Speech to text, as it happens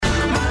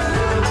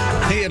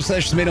ir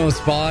 6 minūtes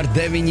pār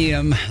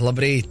 9.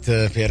 Labrīt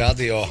pie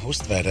radio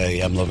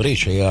uztvērējiem.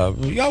 Labrīt šajā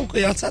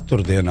jaukajā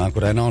ceturtdienā,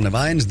 kurai nav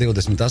nevainas,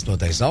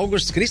 28.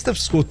 augusts.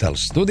 Kristofs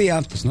Skutelis studijā.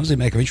 Tas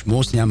nozīmē, ka viņš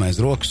mūs ņem aiz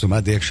rokas un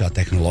ved iekšā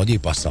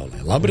tehnoloģiju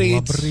pasaulē.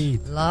 Labrīt!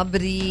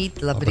 Labrīt.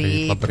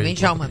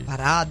 Viņš jau man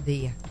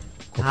parādīja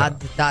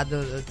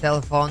tādu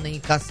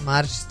telefoniņu, kas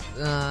marš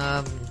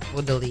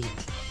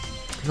pudelīti.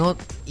 Nu,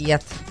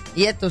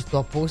 iet uz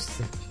to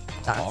pusi.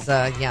 Tāds,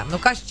 jā, nu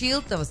kā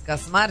šķiltavas, kā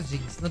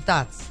smaržiņas, nu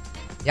tāds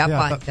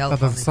Japāņu telefonu.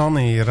 Tātad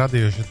Sony ir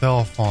radījuši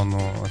telefonu,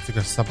 cik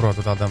es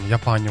saprotu, tādam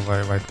Japāņu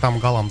vai tam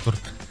galam tur,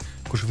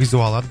 kurš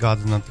vizuāli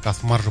atgādina tā kā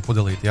smaržu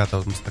pudelīti. Jā,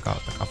 tad mums tā kā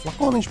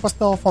flakoniņš pas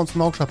telefons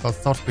un augšā tāds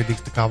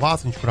caurspīdīgs tā kā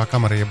vāciņš, kurā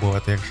kamera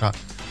iebūvēt iekšā.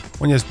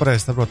 Un, ja es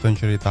pareizi saprotu,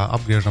 viņš arī tā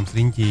apgriežams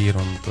riņķī ir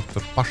un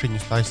tur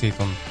pašiņus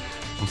taisīt un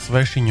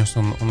svešiņus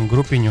un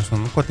grupiņus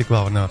un ko tik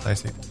vēl var nevar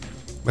taisīt.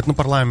 Bet, nu,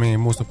 par laimi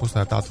mūsu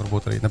pusē tāds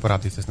varbūt arī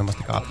neparādīsies nemaz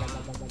tik ātri.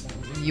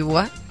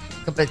 Jo?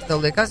 Kāpēc tev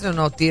liekas, jo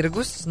nav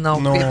tirgus, nav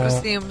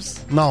pieprasījums?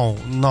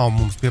 Nav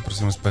mums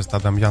pieprasījums pēc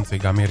tādām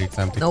jancīgām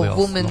ierīcēm tik liels. No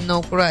woman, no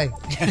cry.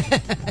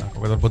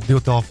 Varbūt 2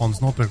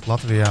 telefonus nopirkt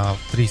Latvijā,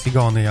 3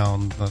 Igaunijā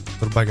un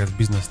tur baigais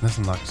biznesa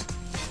nesanāks.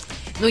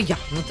 Nu jā,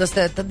 nu tas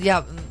tad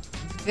jā.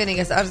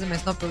 Vienīgais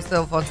ārzemēs nopirkt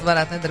telefons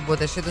varētu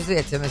nedarboties šeit uz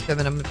vietas, jo mēs,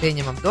 piemēram,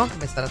 pieņemam to, ka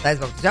mēs varētu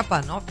aizbraukt uz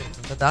Japānu nopirkt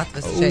un tad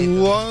atvest šeit.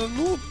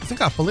 Nu, zin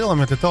kā, pa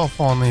lielam, ja tie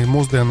telefoni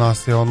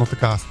mūsdienās jau, nu, tā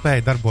kā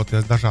spēja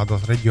darboties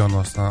dažādos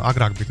reģionos,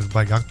 agrāk bija tas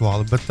baigi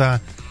aktuāli, bet,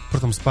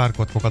 protams,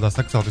 pērkot kaut kādās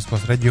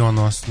eksotiskos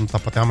reģionos, un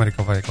tāpat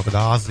Amerika vai kaut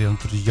kādā Āzija,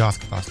 un tur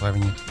jāskatās, lai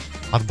viņi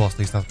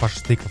atbalstīs tās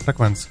pašas tīkla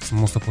frekvences, kas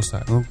mūsu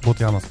pusē. Nu,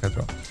 būtu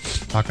jānoskaidro.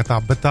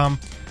 Bet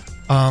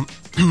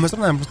mēs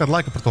runājam pirms kādu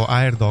laiku par to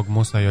Airdog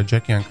mūsējo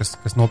džekiem,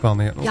 kas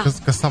nopelnīja,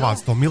 kas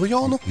savāca to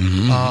miljonu,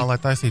 lai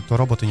taisītu to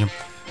robotiņu.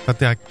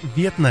 Tad tajā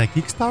vietnē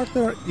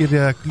Kickstarter ir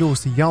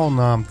kļūsi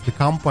jauna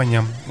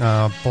kampaņa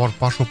par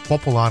pašu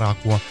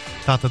populārāko.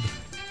 Tātad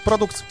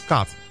produkts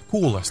kāds?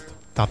 Coolest.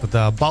 Tātad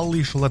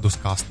ballīšu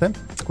leduskaste,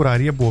 kurā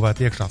ir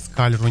iebūvēti iekšā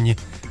skaļruņi,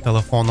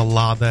 telefona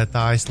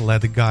lādētājs,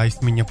 LED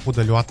gaismiņa,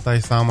 pudeļu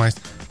attaisāmais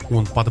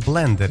un pat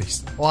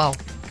blenderis. Wow.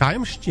 Kā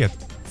jums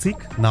šķiet?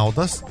 Cik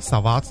naudas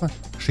savāca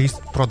šīs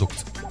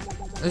produkts?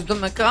 Es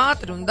domāju, ka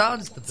ātri un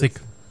daudz. Cik?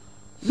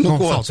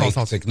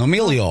 Cik? No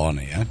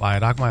miljoni, ja?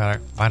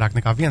 Vairāk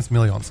nekā 1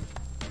 miljons.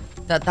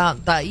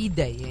 Tā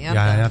ideja, ja?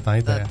 Jā, tā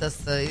ideja.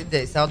 Tas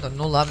idejas autori,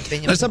 nu labi,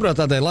 pieņem. Es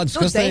saprotu, tādai ledus,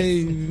 kas te...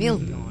 10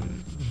 miljoni.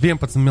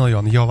 11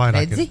 miljoni jau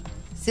vairāk. Redzi?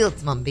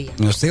 Silts man bija.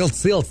 Nu,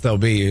 silts tev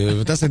bija.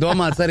 Tas ir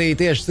domāts arī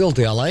tieši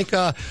siltajā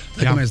laikā. Tā,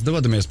 kad mēs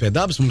dodamies pie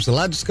dabas, mums ir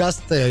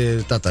leduskaste,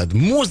 tātad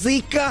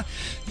muzika.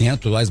 Ja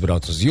tu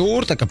aizbrauc uz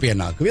jūru, tā kā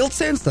pienāk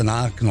vilciens, tā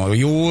nāk no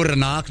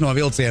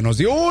vilciena uz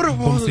jūru.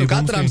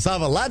 Katram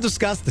sava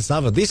leduskaste,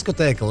 sava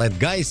diskotēka, LED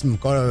gaisma,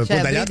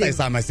 pudeļu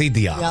attaisāmais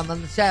ideāli. Jā,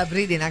 man šajā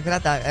brīdī nāk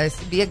prātā, es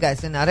biju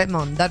iegājis vienā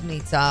remonta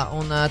darbnīcā,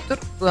 un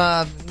tur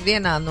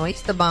vienā no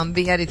istabām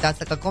bija arī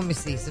tāds tā kā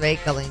komisijas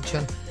veikaliņš,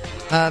 un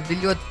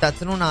bija ļoti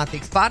tāds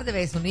runātīgs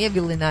pārdevējs un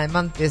ievilināja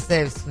man pie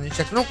sevis. Un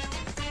viņš saka,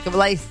 ka,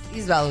 lai es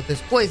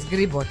izvēloties, ko es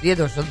gribot,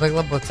 iedošot baigi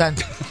labo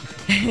cenu.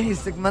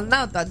 Es saku, man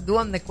nav tāda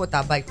doma neko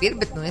tā baigi pirkt,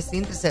 bet es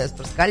interesējos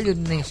par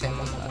skaļrunīšiem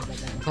un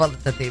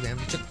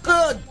kvalitatīviem. Viņš saka,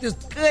 kāda tas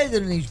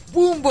skaļrunīši,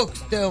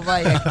 bumboks tev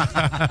vajag?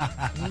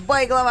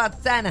 Baigi labā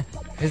cena.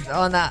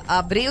 Un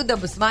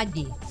brīvdabas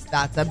maģija.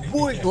 Tāds ar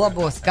buļu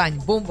labo skaņu,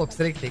 bumboks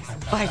riktīgs.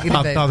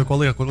 Tādu, ko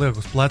liek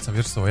uz pleca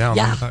virsū, jā.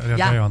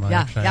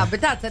 Jā,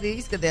 bet tāds arī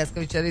izskatījās,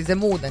 ka viņš arī zem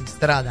ūdens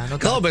strādā.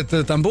 Bet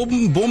tam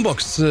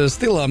bumboks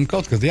stilam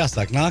kaut kad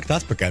jāsāk nākt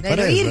atpakaļ.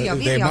 Ir jau,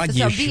 tas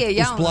jau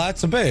bija uz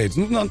pleca beidz.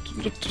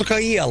 Tu kā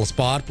ielas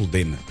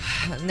pārpludina.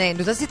 Nē,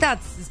 tas ir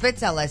tāds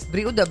speciālais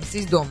brīvdabas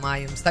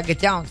izdomājums.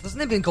 Tagad jauns, tas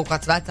nebija kaut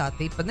kāds vecā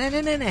tipa. Nē.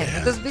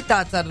 Tas bija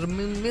tāds ar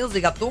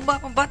milzīgām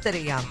tumbām un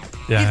baterijām.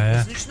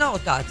 Viņš nav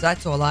tāds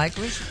veco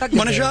laiku.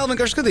 Man ir žēl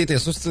vienkārši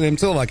skatīties uz tiem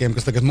cilvēkiem,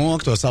 kas tagad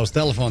mok to savus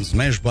telefonus,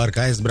 mežu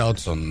parka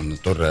aizbrauc, un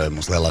tur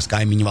mums lielās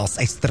kaimiņu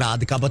valsts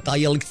estrādi kabatā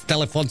ielikts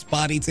telefons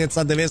pārīciet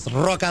sadevies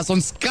rokās un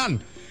skan.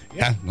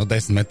 Ja,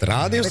 10 metru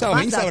rādījusā,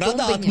 viņi savu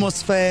rada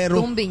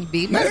atmosfēru. Tumbiņi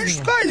bija maziņa.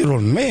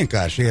 Skaļruni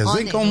vienkārši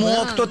iezina, ka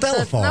mok to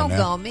telefonu. Tas nav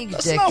gaumīgs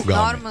džeks,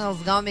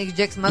 normāls gaumīgs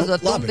džeks, mazo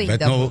tumbiņu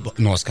dabū.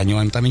 Bet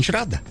noskaņojumu tā viņš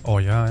rada.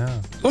 Jā.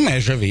 Un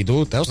meža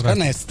vidū tev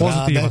skan estrāde.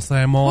 Pozitīvas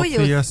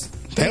emocijas.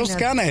 Tev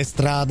skan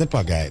estrāde,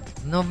 pagaidi.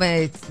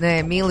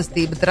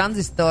 Mīlestība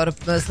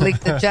tranzistora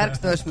slikta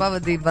čerkstoša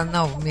pavadība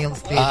nav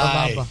mīlestība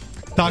laba.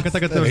 Tā, ka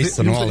tagad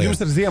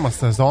jums ir ziemas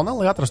sezona,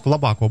 lai atrastu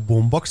labāko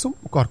bumboksu,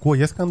 ar ko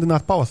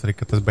ieskandināt pavasarī,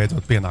 kad tas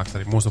beidzot pienāks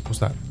arī mūsu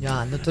pusē. Jā,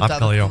 tur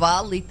tādu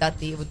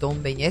kvalitatīvu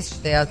tumbiņu. Es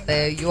šajā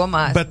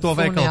jomā esmu. Bet to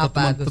veikalu,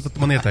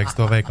 tad man ieteiks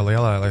to veikalu,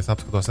 lai es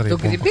apskatos arī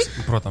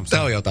bumboksu. Protams.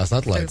 Tev jau tās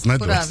atlaides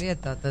nedos. Kurā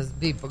vietā tas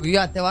bija?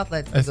 Jā, tev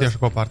atlaides nedos. Es iešu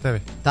kopā ar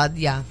tevi. Tad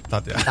jā.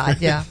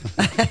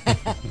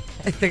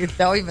 Es tagad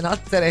ļauju man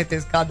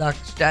atcerēties, kādā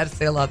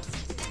šķērsielā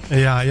tas.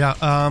 Jā.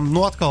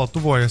 Atkal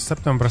tuvojas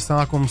septembra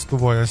sākums,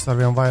 tuvojas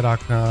arvien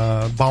vairāk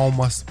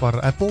baumas par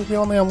Apple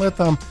jaunajām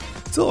lietām.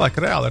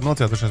 cilvēki reāli ir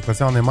nocietušies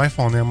pēc jauniem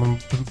iPhone'iem, un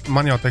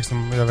man jau, teiksim,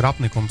 jau ir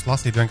apnikums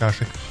lasīt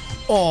vienkārši,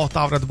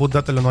 tā varētu būt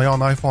detaļa no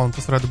jauna iPhone,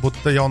 tas varētu būt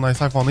jaunais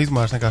iPhone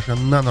izmērs, vienkārši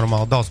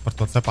nenormāli daudz par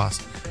to cepās.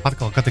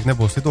 Atkal, kad tik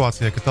nebūs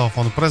situācija, ka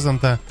telefonu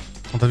prezentē,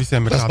 un tad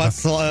visiem ir tas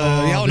pats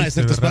jaunais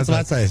ir tas pats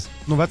vecais.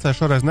 Vecais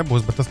šoreiz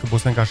nebūs, bet tas, ka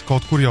būs vienkārši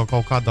kaut kur jau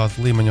kaut kādās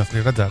līmeņos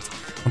arī redzēts.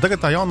 Un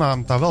tagad tā jaunā,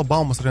 tā vēl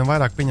baumas arvien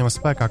vairāk pieņemas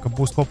spēkā, ka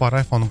būs kopā ar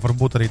iPhone,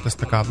 varbūt arī tas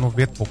tā kā,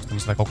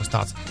 vietpūkstums vai kaut kas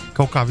tāds.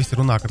 Kaut kā visi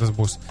runā, ka tas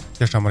būs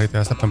tiešām arī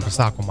tajā septembra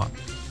sākumā.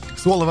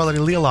 Sola vēl arī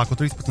lielāku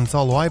 13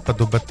 colu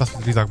iPadu, bet tas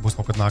drīzāk būs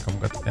kaut kad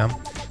nākamgad, ja?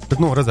 Bet,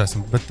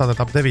 redzēsim. Bet tātad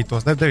ap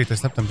 9.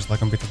 septembris,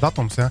 laikam, bija tas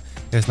datums, ja?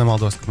 Ja es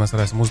nemaldos, kad mēs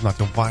varēsim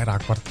uzzināt jau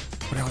vairāk par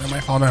jauniem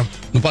iPhone'iem.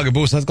 Paga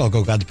būs atkal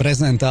kaut kāda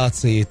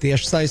prezentācija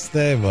tieši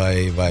saistē,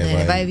 vai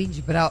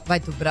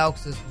tu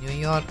brauks uz New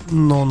York?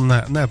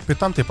 Nē, pie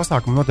tam tie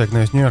pasākumi notiek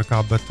nevis New Yorkā,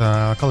 bet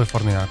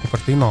Kalifornijā,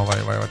 Cupertino vai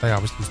tajā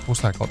vismaz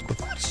pusē kaut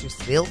kur. Šis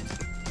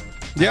silti.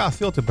 Jā,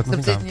 silti, bet...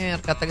 Starp New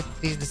Yorkā tagad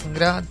 30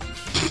 grādi.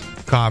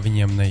 Kā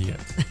viņiem neiet.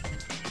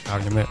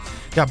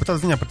 Jā, bet tādā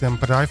ziņā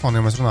par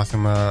iPhone'iem mēs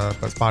runāsim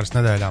pēc pāris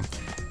nedēļām.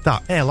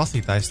 Tā,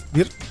 lasītājs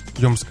ir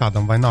jums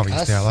kādam vai nav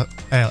īsti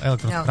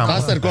elektroniskā grāmata?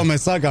 Tas, ar ko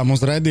mēs sākām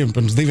uz redzējumu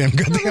pirms 2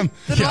 gadiem.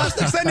 Jā,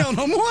 tas sen jau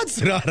no modas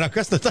ir ārā.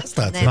 Kas tas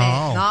tāds?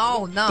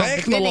 Nav.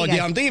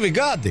 Tehnoloģijām 2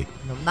 gadi.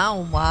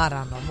 Nav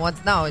ārā no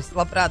modas, nav. Es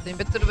labprāt viņu,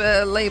 bet tur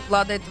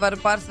lejuplādēt var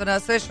pārsvarā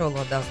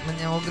svešvalodās. Man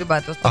jau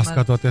gribētos tomēr...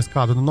 Paskatoties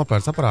kādu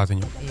nopērts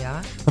aparātiņu. Jā.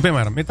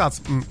 Piemēram, ir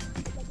tāds...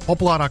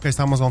 populārākais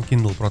Amazon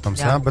Kindle, protams,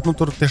 jā. Bet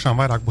tur tiešām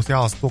vairāk būs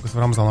jālasa to, kas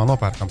var Amazonā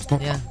nopērkams,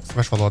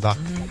 svešvalodā.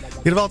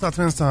 Ir vēl tāds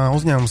viens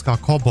uzņēmums kā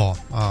Kobo,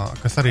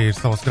 kas arī ir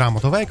savas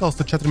grāmatu veikals,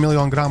 tad 4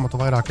 miljonu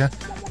grāmatu vairāk,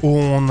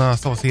 un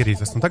savas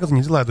ierīces. Un tagad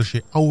viņi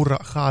izlaiduši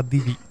Aura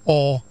H2O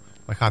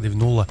vai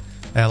H2.0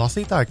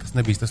 lasītāji, kas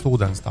nebīstas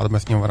ūdens. Tādu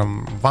mēs viņam varam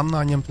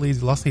vannā ņemt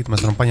līdzi lasīt,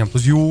 mēs varam paņemt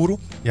uz jūru,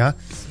 jā.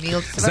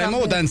 Zem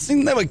ūdens,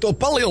 nevajag to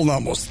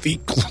palielināmo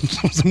stiklu.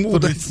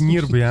 Tur ir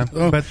ņirbi, jā.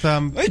 Bet,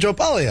 viņš jau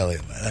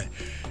palielina.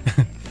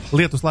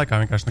 Lietus laikā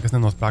vienkārši nekas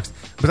nenosprāks.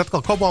 Bet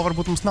atkal Kobo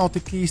varbūt mums nav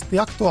tik īsti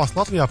aktuāls.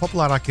 Latvijā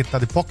populārāk ir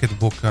tādi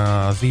pocketbook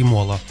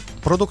zīmola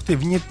produkti.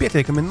 Viņi ir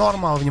pietiekami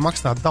normāli, viņi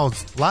maksā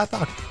daudz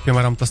lētāk.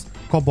 Piemēram, tas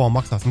Kobo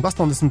maksā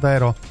 180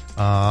 eiro.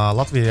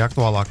 Latvijai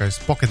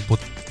aktuālākais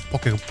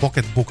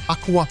pocketbook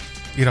Aqua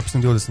ir ap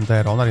 120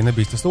 eiro. Un arī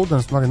nebīstas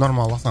ūdens, un arī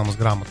normāli lasāmas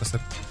grāmatas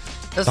ir.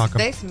 Tas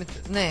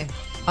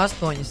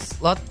 8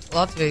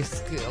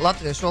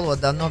 latviešu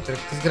valodā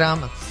nopirktas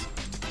grāmatas.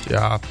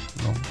 Jā,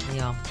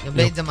 Jā, jo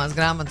beidzamās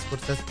grāmatas,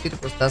 kuras tas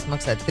pirkus, tās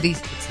maksāja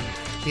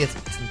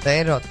 13-15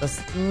 eiro. Tas...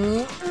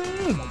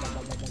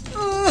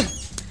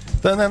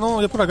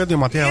 jebkurā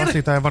gadījumā tie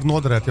lasītāji var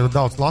noderēt, jo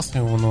daudz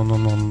lasi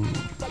un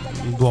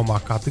domā,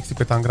 kā tiksi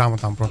pie tām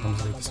grāmatām,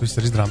 protams, arī tas viss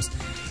ir izdarāms.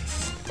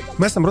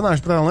 Mēs esam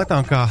runājuši par tādām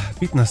lietām kā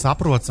fitnesa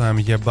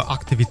aprocēm, jeb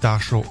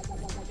aktivitāšu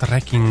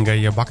trackinga,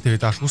 jeb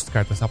aktivitāšu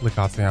uzskaitas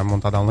aplikācijām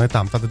un tādām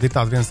lietām. Tad ir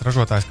tāds viens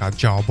ražotājs kā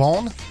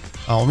Jawbone,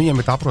 un viņiem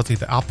ir tā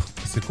aprocīta app,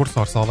 kas ir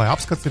kursors LV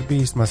apskats ir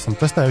bijis, mēs esam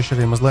testējuši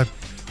arī mazliet.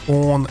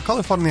 Un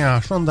Kalifornijā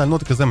šonadēļ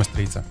notika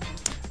zemestrīce.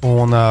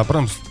 Un,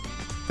 protams,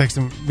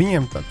 teiksim,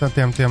 viņiem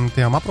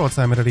tiem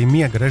aprocēm ir arī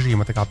miega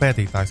režīma tā kā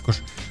pētītājs,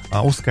 kurš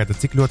uzskaita,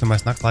 cik ļoti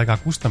mēs nakts laikā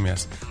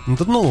kustamies. Un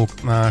tad,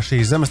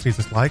 šī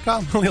zemestrīces laikā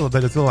liela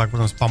daļa cilvēku,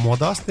 protams,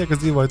 pamodās tie, kas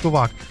dzīvoja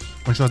tuvāk.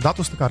 Un šos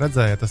datus tā kā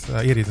redzēja tas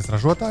ierīces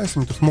ražotājs,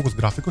 viņi tur smukus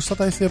grafikus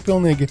sataisīja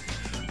pilnīgi,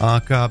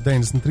 ka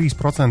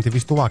 93%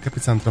 vistuvāk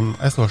epicentram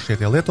esošie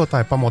tie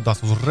lietotāji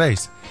pamodās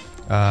uzreiz.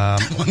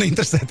 Man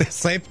interesē tie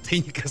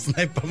 7, kas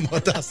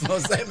nepamodās no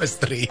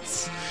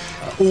zemestrīces.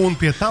 Un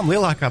pie tam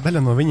lielākā daļa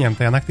no viņiem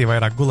tajā naktī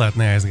vairāk gulēt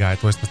neaizgāja,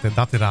 to es pēc tie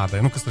dati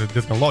rādēju, kas ir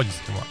diezgan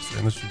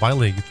loģiski,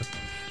 bailīgi,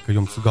 ka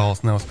jums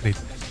galvas neuzkrīt.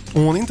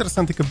 Un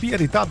interesanti, ka bija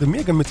arī tādi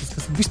miegamicis,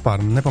 kas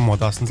vispār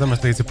nepamodās un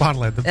zemestrīce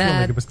pārlaida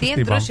pilnīgi bez kustībām.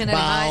 Tiem droši vien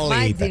arī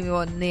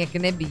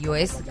mājdzīvnieki nebija, jo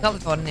es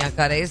Kalifornijā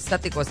kā reiz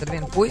satikos ar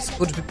vienu puisi,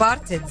 kurš bija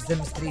pārcietis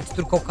zemestrīce,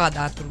 tur kaut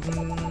kādā,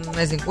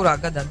 nezinu, kurā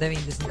gadā,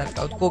 90. ar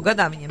kaut ko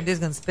gadā, viņiem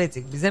diezgan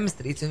spēcīgi bija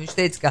zemestrīce, un viņš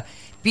teica, ka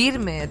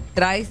pirmie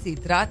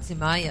traisīt raci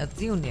mājās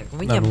dzīvnieku.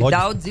 Viņam bija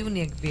daudz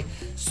dzīvnieku, bija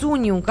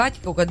suņi un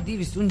kaķi, kaut kādi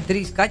 2 suņi,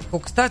 3 kaķi,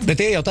 kaut kas tāds.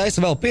 Bet tie jau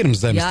taisa vēl pirms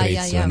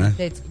zemestrīces, jā,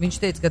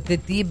 viņš teica, ka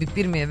tie bija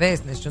pirmie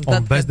vēstneši.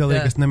 Un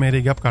bezdēlīgi, kas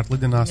nemierīgi apkārt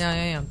lidinās.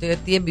 Jā,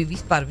 tie bija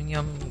vispār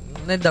viņam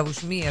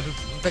nedavuši mieru.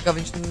 Tā kā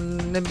viņš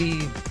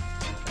nebija,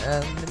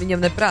 viņam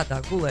neprātā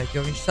gulēt,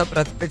 jo viņš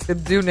saprata pēc tiem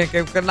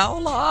dzīvniekiem, ka nav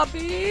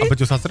labi. Bet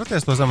jūs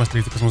atceraties to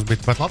zemestrīci, kas mums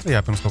bija pat Latvijā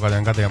pirms kaut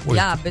kādiem gadiem?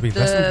 Jā, bet bija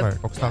 10 vai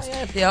kaut kas tāds?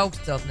 Jā, tie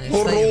augstceltnieki.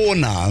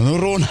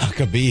 Runā,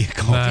 ka bija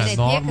kaut kas.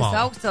 Tie, kas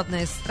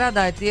augstceltnieki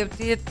strādāja,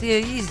 tie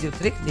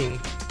izjūt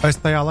riktīgi. Es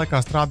tajā laikā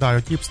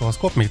strādāju Ķipsalas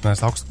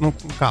kopmītnēs,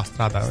 kā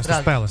strādāju? Es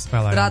spēlēju.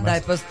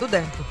 Strādāju pa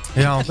studentu.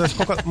 Jā, un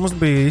mums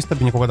bija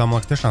istabiņa kaut kādā, man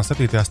liekas, tiešām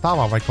 7.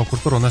 stāvā vai kaut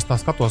kur tur, un es tā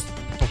skatos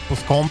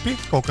uz kompi,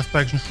 kaut kas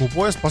pēkšņi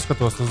šūpojas,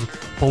 paskatos uz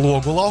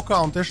logu laukā,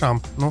 un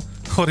tiešām,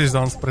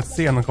 horizons pret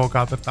sienu kaut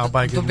kā tur tā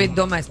baigi. Tu biji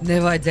domājis,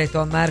 nevajadzēja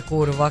to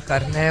Merkūru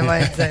vakar,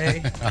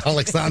 nevajadzēja.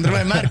 Aleksandra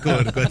vai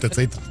Merkūra, ko tu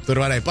citu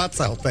tur varēja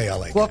pacelt tajā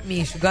laikā?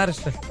 Kopmīšu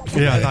garša.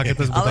 Jā, tā, ka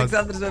tas būtu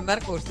Aleksandrs vai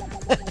Merkūrs.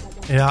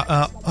 Jā,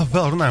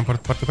 vēl runājam par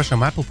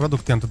pašiem Apple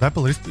produktiem, tad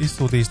Apple ir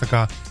izsūtījis tā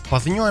kā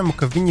paziņojumu,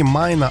 ka viņi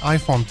maina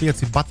iPhone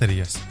 5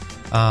 baterijas.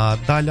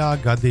 Daļā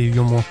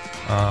gadījumu,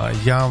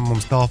 ja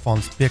mums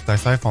telefons 5.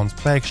 iPhone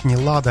pēkšņi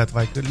lādēt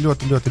vai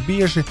ļoti, ļoti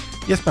bieži,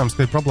 iespējams,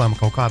 ka ir problēma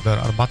kaut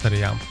kāda ar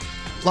baterijām.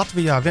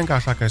 Latvijā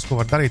vienkāršākais, ko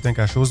var darīt,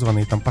 vienkārši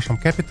uzvanīt tam pašam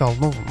Capital,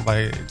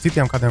 vai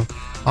citiem kādiem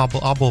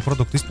Apple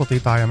produktu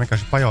izplatītājiem,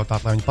 vienkārši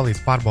pajautāt, lai viņi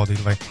palīdz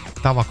pārbaudīt, vai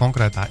tava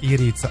konkrētā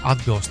ierīce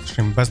atbilst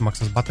šim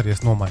bezmaksas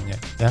baterijas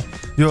nomaiņai. Ja?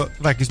 Jo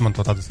vajag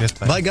izmantot tādas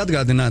iespējas. Vajag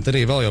atgādināt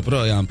arī vēl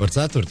joprojām par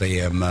 4.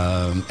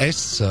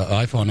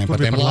 iPhone'iem,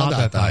 par tiem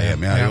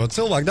lādētājiem, jo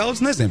cilvēki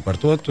daudz nezin par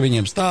to, tu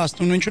viņiem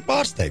stāst, un viņš ir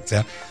pārsteigts,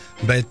 ja?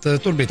 Bet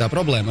tur bija tā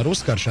problēma ar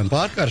uzkaršanu,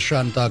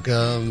 pārkaršanu, tā ka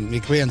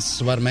ik viens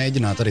var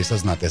mēģināt arī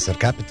sazināties ar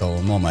Capital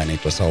un nomainīt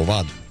to savu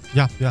vadu.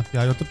 Jā,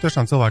 jo tur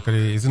tiešām cilvēki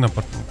arī zina,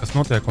 kas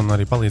notiek un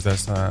arī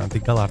palīdzēs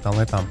tik galā ar tām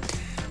lietām.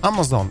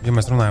 Amazon, ja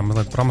mēs runājam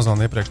par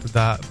Amazon iepriekš,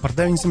 tad par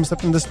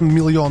 970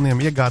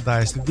 miljoniem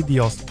iegādājas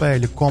video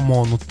spēļu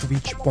komunu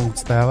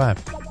Twitch.tv.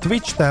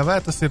 Twitch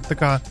TV tas ir tā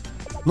kā,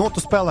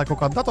 tu spēlē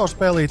kaut kādu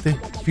datorspēlīti,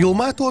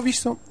 filmē to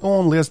visu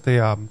un liec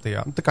tajā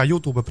tā kā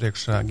YouTube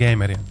priekš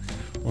gameriem.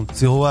 Un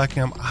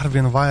cilvēkiem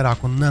arvien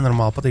vairāk un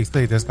nenormāli patīk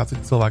skatīties, kā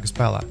citi cilvēki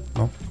spēlē.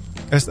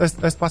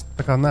 Es pats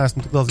tā kā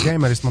neesmu tik liels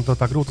gameris, man to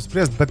tā grūti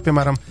spriest, bet,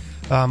 piemēram,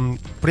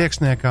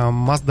 priekšnieka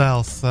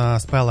mazdēls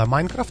spēlē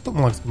Minecraftu,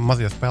 man liekas, ka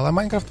mazie spēlē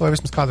Minecraftu, vai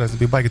vismaz kādreiz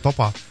bija baigi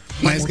topā.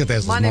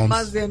 Neskaties uz mums. Mani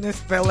mazie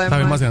nespēlē. Tā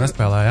viņa mazie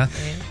nespēlē, jā.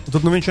 Un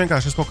tad viņš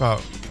vienkārši kaut kā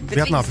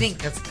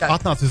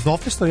atnācis uz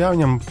ofisu,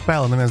 viņam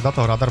spēle neviens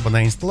datorā darba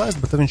neinstalēs,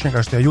 bet tad viņš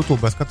vienkārši tajā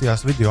YouTube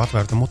skatījās video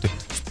atvērta muti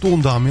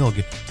stundām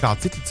ilgi, kā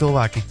citi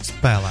cilvēki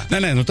spēlē.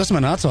 Nē, tas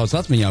man atsauc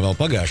atmiņā vēl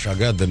pagājušā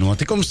gada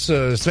notikums.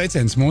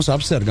 Sveiciens mūsu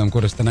apsargam,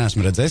 kuras te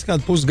neesmu redzējis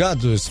kādu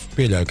pusgadu. Es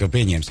pieļauju, ka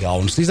pieņems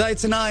jaunus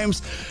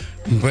izaicinājumus.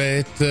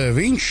 Bet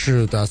viņš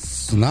tās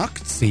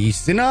nakts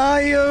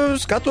īstināja,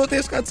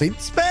 skatoties, kā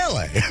citi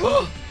spēlē.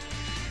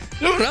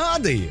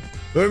 Rādīja.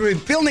 Viņš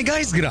pilnīgi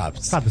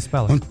aizgrābts. Kādas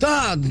spēlē? Un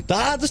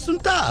tādas un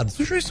tādas.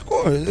 Viņš visu ko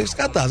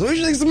skatās.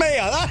 Viņš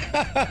smējās.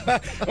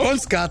 Un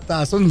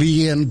skatās. Un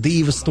 1,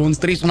 2 stundas,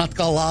 3 un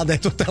atkal lādē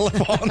to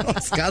telefonu un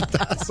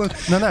skatās.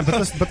 Nē,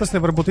 bet tas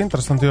jau var būt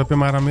interesanti, jo,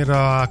 piemēram, ir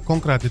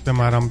konkrēti,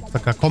 piemēram,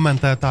 tā kā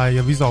komentētāji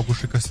jau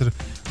izauguši, kas ir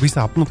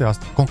visā, tajā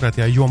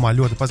konkrētajā jomā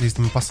ļoti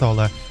pazīstami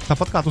pasaulē.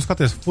 Tāpat kā tu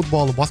skaties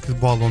futbolu,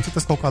 basketbolu un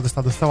citas kaut kādas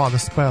tādas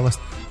savādas spēles,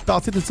 tā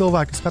citi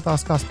cilvēki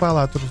skatās, kā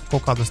spēlē tur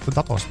kaut kādas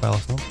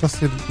datorspēles. Tas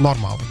ir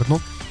normāli, bet,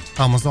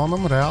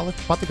 Amazonam reāli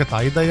patika tā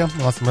ideja,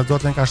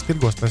 redzot vienkārši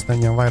tirgos pēc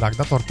viņiem vairāk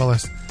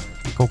datorspēles,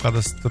 kaut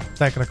kādas tur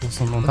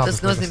tēkreklas un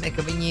tādas. Tas nozīmē,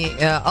 ka viņi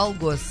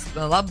algos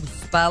labus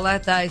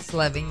spēlētājus,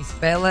 lai viņi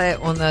spēlē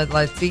un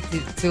lai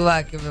citi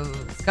cilvēki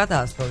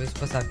skatās to visu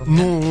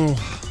pasākumu.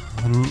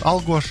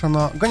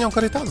 Algošana, gan jau,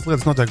 ka arī tādas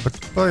lietas notiek, bet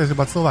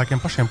patiesībā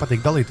cilvēkiem pašiem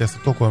patīk dalīties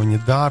ar to, ko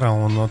viņi dara,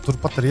 un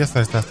turpat arī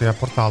iesaistās tajā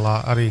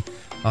portālā arī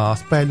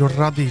spēļu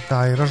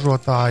radītāji,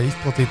 ražotāji,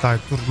 izplatītāji,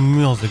 tur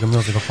milzīga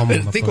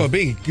komanda. Tikko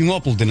bija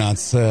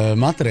nopludināts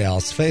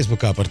materiāls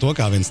Facebookā par to,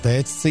 kā viens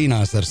tēcis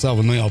cīnās ar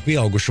savu jau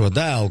pieaugušo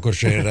dēlu,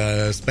 kurš ir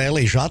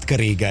spēlīšu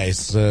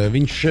atkarīgais.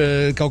 Viņš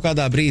kaut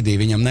kādā brīdī,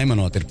 viņam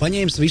nemanot, ir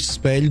paņēmis visu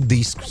spēļu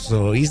diskus,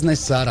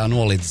 iznesis ārā,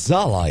 nolicis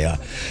zālājā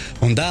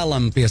un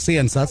dēlam pie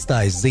sienas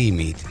atstājis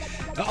zīmīti.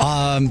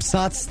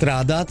 Sāc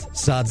strādāt,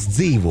 sāc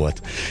dzīvot.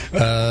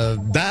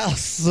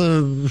 Dēls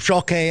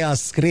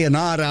šokējās, skrien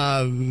ārā,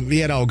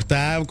 ierauga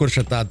tēvu,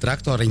 kurš ar tādu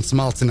traktoriņu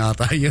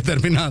smalcinātāju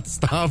iedarbinātu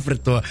stāv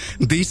pret to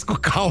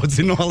disku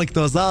kaudzi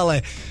nolikto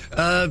zālē.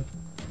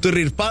 Tur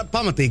ir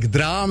pamatīga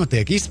drāma,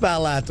 tiek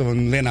izspēlēta,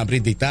 un vienā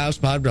brīdī tēvs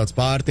pārbrauc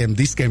pāri tiem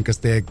diskiem,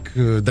 kas tiek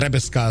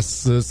drebeskās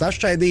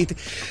sašķaidīti.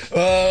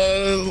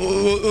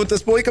 Un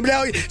tas puika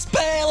bļauj,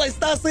 spēles,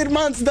 tas ir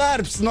mans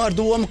darbs! Ar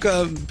domu,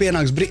 ka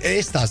pienāks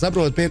brīdis, es tā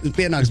saprotu,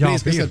 pienāks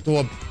brīdis, kas ar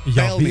to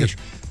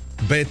pelnīšu.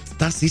 Bet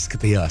tas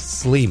izskatījās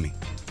slimi.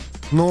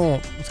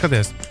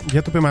 Skaties,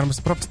 ja tu, piemēram,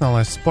 esi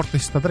profesionālais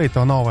sportists, tad arī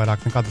tev nav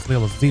vairāk nekādas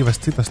lielas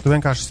dzīves citas, tu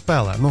vienkārši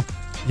spēlē.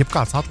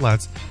 Jebkāds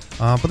atlēts.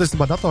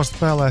 Patiesībā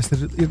datorspēlēs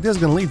ir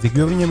diezgan līdzīgi,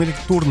 jo viņiem ir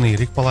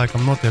turnīri, ik pa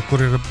laikam notiek, kur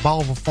ir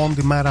balvu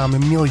fondi mērāmi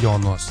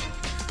miljonos.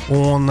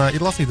 Un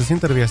ir lasītas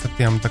intervijas ar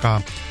tiem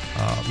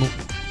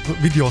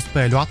video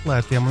spēļu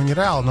atlētiem, un viņi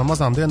reāli no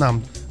mazām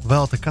dienām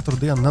velta katru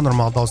dienu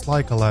nenormāli daudz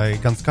laika, lai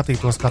gan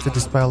skatītos, kā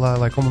citi spēlē,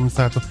 lai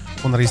komunicētu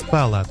un arī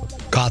spēlētu.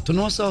 Kā tu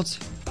nosauc?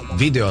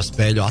 Video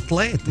spēļu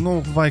atlēti?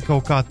 Vai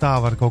kaut kā tā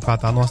var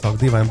nosaukt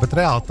dīvaini, bet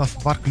reāli tas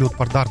var kļūt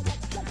par darbu.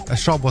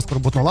 Es šaubos,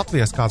 varbūt no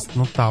Latvijas kāds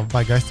tā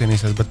baigi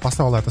aizcīnīsies, bet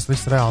pasaulē tas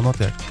viss reāli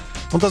notiek.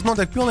 Un tas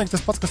notiek pilnīgi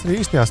tas pats, kas arī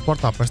īstajā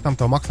sportā. Pēc tam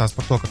tev maksās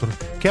par to, ka tur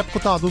kepku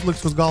tādu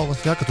uzliks uz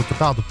galvas, ka tu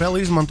tādu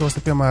peli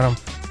izmantosi, piemēram.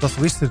 Tas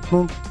viss ir,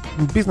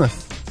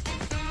 bizness.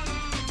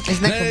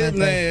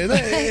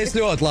 Es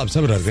ļoti labi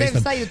saprotu.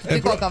 Sevi sajūtu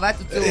tikko kā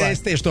vecu cilvēku.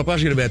 Es tieši to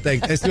pašu gribēju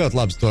teikt. Es ļoti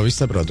labi to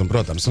visu saprotu, un,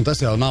 protams, un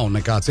tas jau nav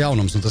nekāds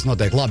jaunums, un tas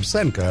notiek labi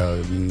sen, ka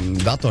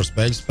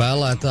datorspēļu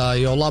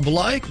spēlētāji jau labu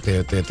laiku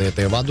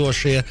tie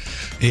vadošie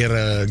ir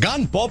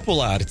gan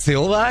populāri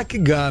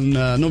cilvēki, gan,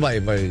 vai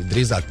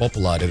drīzāk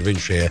populāri ir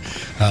viņu šie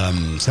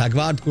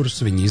segvārdi,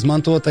 kurus viņi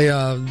izmanto tajā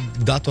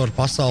datoru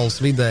pasaules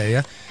vidē,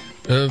 ja?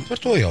 Par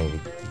to jau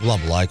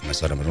labu laiku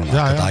mēs varam runāt,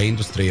 ka tā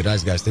industrija ir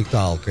aizgājusi tik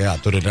tālu, ka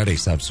tur ir arī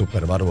savi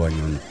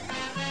supervaroņi un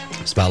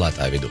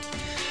spēlētāju vidū.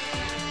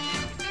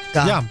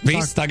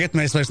 Viss tagad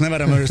mēs vairs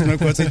nevaram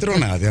neko citu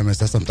runāt, ja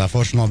mēs esam tā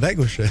forši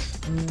nobeiguši.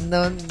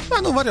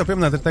 Var jau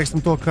pieminēt,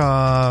 teiksim, to, ka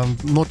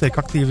notiek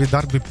aktīvi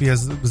darbi pie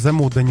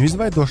zemūdeņu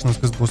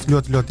izveidošanas, kas būs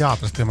ļoti, ļoti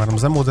ātras. Piemēram,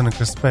 zemūdeni,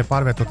 kas spēj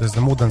pārvietoties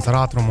zem ūdens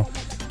ar ātrumu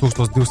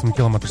 1200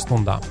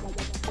 km/h.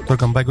 Tur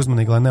gan baigi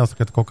uzmanīgi, lai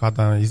neuzskata kaut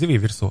kādā zivī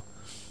virsū.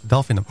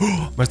 Delfinam.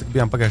 Mēs tik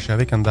bijām pagājušajā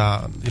vikendā,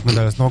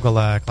 nedēļas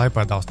nogalē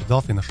Klaipēdā uz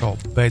delfina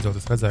šovu. Beidzot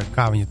es redzēju,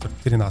 kā viņi tur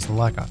tirinās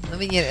un lēkā.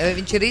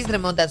 Viņš ir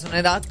izremontēts un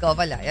ir atkal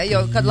vaļā. Ja?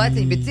 Jo kādu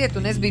laiciņu bija ciet,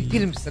 un es biju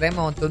pirms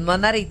remonta, un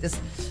man arī tas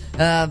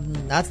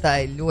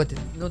atstāja ļoti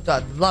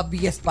tādu labu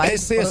iespēju.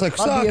 Es iesaku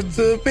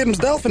sākt, pirms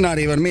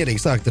delfinārija var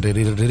mierīgi sākt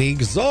arī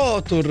Rīgas zoo,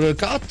 tur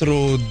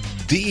katru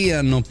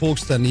dienu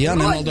pulksteni, ja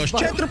nemaldos,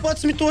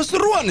 14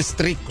 ronis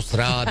trikus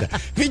rāda.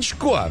 Viņš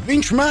ko?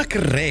 Viņš māk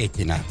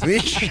rēķināt.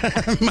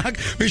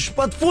 Viņš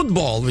pat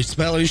futbolu viņš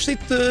spēlē, viņš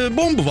sit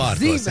bumbu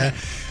vārtos.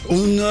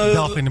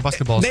 Delfini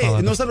basketbolu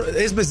spēlē.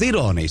 Es bez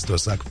ironijas to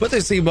saku.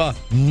 Patiesībā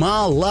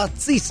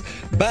malacis.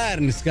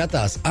 Bērni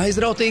skatās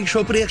aizrautīgi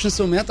šo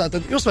priekšnesumu. Ja,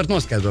 tātad jūs varat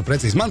noskaidrot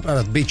precīzi.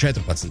 Manuprāt, bija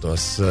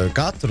 14.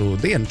 Katru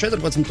dienu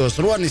 14.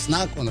 ronis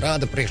nāk un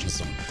rāda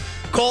priekšnesumu.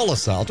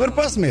 Kolosāli, tu var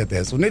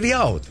pasmieties un ir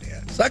jautri. Ja.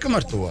 Sakam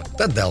ar to,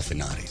 tad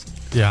delfinārijas.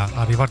 Jā,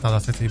 arī var tādā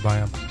secībā,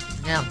 jā.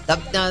 Jā,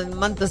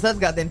 man tas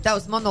atgādina,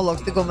 tavs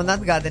monologs tikko man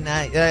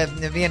atgādināja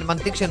vienu man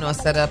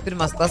tikšanos ar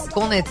pirmās klases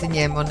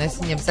skolnieciņiem, un es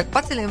viņiem saku,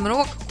 paceļiem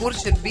roku,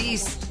 kurš ir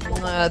bijis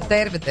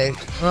tervetē.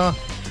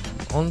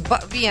 Un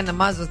viena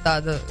maza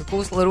tāda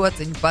kusla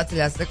rociņa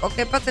paceļās, saka,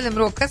 ok,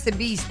 paceļam roku, kas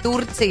ir bijis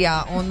Turcijā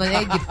un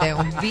Eģiptē,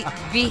 un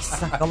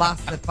visa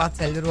klase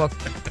paceļ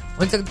roku.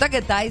 Un saka,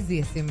 tagad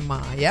aiziesim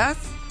mājās.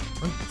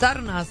 Un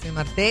sarunāsim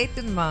ar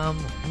tēti un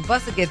māmu. Un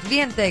pasakiet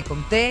vienu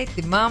teikumu,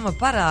 tēti, māma,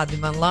 parādi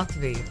man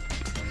Latviju.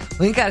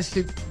 Un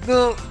vienkārši,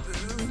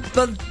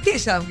 man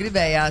tiešām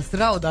gribējās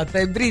raudāt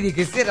tajā brīdī,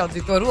 kad es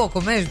ieraudzīju to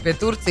roku mežu pie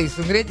Turcijas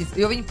un Grieķijas,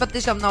 jo viņi pat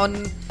tiešām nav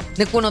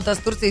neko no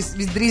tās Turcijas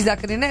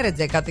visdrīzāk arī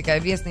neredzēja, kā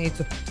tikai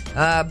viesnīcu,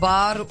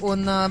 bāru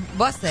un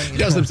baseinu.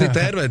 Jā, starp citu,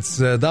 Tervets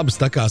dabas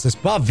takās es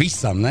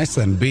pavisam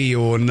nesen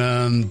biju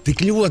un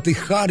tik ļoti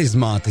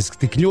harizmātiski,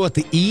 tik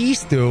ļoti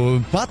īsti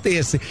un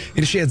patiesi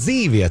ir šie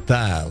dzīvie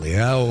tēli.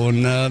 Ja?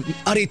 Un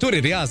arī tur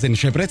ir jāzina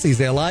šie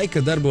precīzie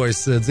laika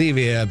darbojas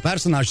dzīvie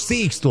personāži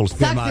Sīkstulis,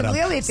 piemēram.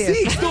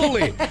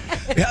 Sīkstuli!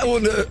 Ja,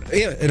 un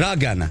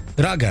Ragana.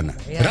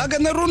 Jā.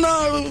 Ragana runā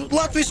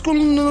latvisku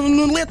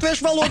un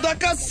lietuviešu valodā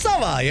kā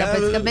savā. Ja?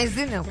 Tāpēc, ka mēs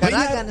zinām, ka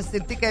Raganas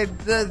ir tikai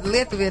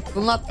lietuvietis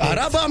un latvietis. Ar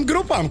abām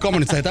grupām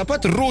komunicē.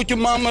 Tāpat Rūķu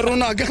mamma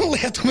runā gan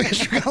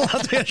lietuviešu, gan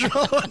latviešu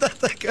valodā.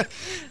 Tā kā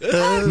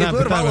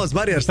tur valodas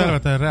barjeras. Tā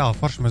ir reāli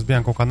forši. Mēs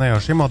bijām kaut kā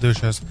nejauši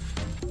iemaldījušies.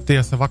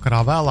 Tiesa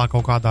vakarā vēlāk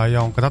kaut kādā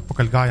jau, un kad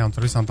atpakaļ gājām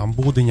tur visām tām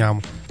būdiņām,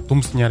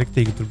 tumsiņā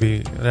riktīgi tur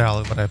bija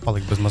reāli varēja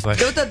palikt bez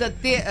mazliet. Tad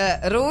tie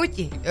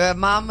Rūķi,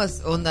 mammas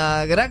un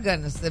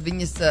Raganas,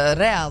 viņas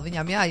reāli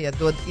viņām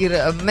jāiedod ir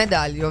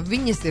medaļi, jo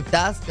viņas ir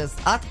tās, kas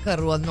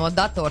atkaro no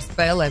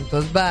datorspēlēm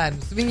tos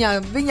bērnus.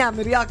 Viņām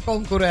ir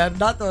jākonkurē ar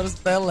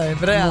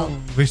datorspēlēm, reāli.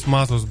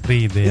 Vismaz uz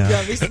brīdi, jā.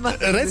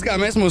 Redz, kā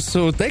mēs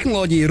mūsu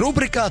tehnoloģiju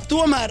rubrikā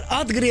tomēr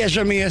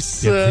atgriežamies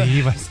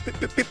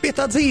pie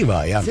tā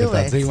dzīvā, jā, pie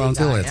tā dzīvā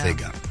un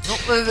cilvēcīgā.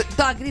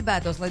 Tā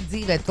gribētos, lai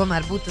dzīvē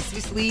tomēr būtu tas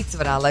viss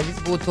līdzsvarā, lai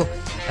viss būtu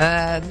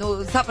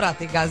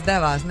saprātīgās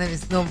devās,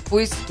 nevis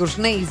puisis, kurš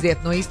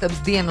neiziet no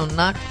istabas dienu un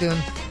nakti un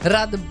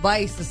rada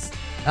baisas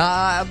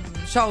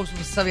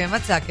šausmas saviem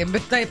vecākiem,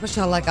 bet tai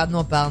pašā laikā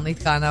nopelna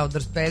it kā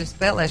naudu ar spēļu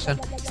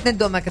spēlēšanu. Es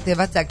nedomāju, ka tie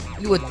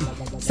vecāki ļoti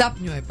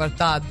sapņoja par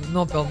tādu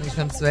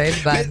nopelnīšanas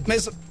veidu bērnu.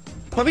 Mēs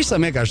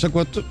pavisam vienkārši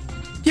sakot,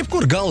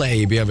 jebkur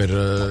galējība jau ir,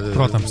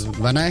 protams,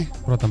 vai ne?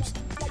 Protams.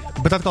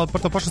 Bet atkal par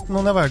to pašu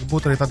nevajag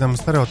būt arī tādiem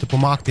stereotipu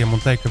māktiem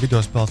un teikt, ka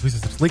videospēles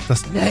visas ir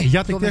sliktas.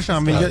 Ja tik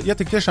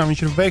tiešām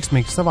viņš ir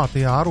veiksmīgs savā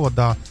tajā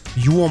arodā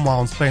jomā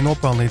un spēj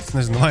nopelnīt,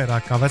 nezinu,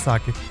 vairāk kā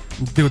vecāki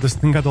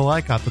 20 gadu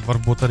laikā, tad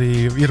varbūt arī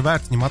ir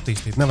vērts viņam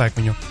attīstīt. Nevajag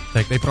viņu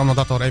teikt, ej prom no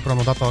datora,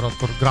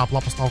 tur grāb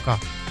lapas laukā.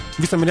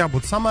 Visam ir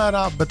jābūt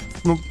samērā, bet...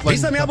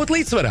 Visam jābūt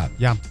līdzsvarā.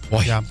 Jā.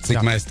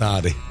 Cik mēs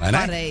tādi, vai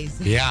ne?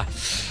 Pareizi. Jā.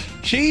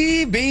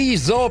 Šī bija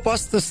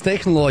Zoopastas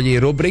tehnoloģija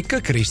rubrika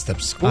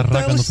Kristaps Skutelis. Ar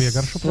raganu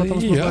piegaršu,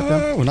 protams. Jā,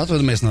 un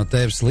atvadamies no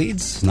tevis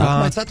līdz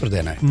nākamajai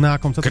ceturtdienai.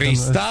 Nākamajai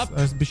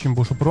ceturtdienai. Es bišķiņ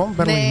būšu prom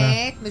Berlīnē.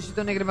 Nē, mēs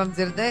šito negribam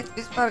dzirdēt.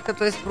 Vispār, ka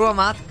tu esi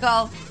prom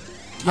atkal.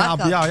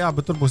 Jā,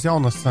 bet tur būs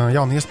jauna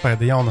iespēja,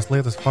 jaunas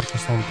lietas,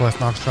 foršas, un to es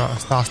nākšu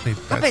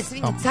stāstīt. Kāpēc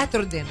viņi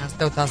ceturtdienās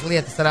tev tās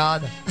lietas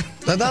rāda?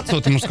 Tad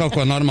atsūti mums kaut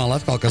ko normālu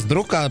atkal, kas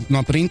drukā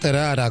no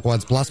printera ārā kaut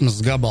kāds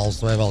plasmas gabals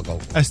vai vēl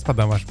kaut ko. Es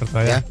padomāšu par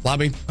to, jā.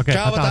 Labi. Okay,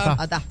 Čau, tā.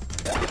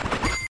 Atā.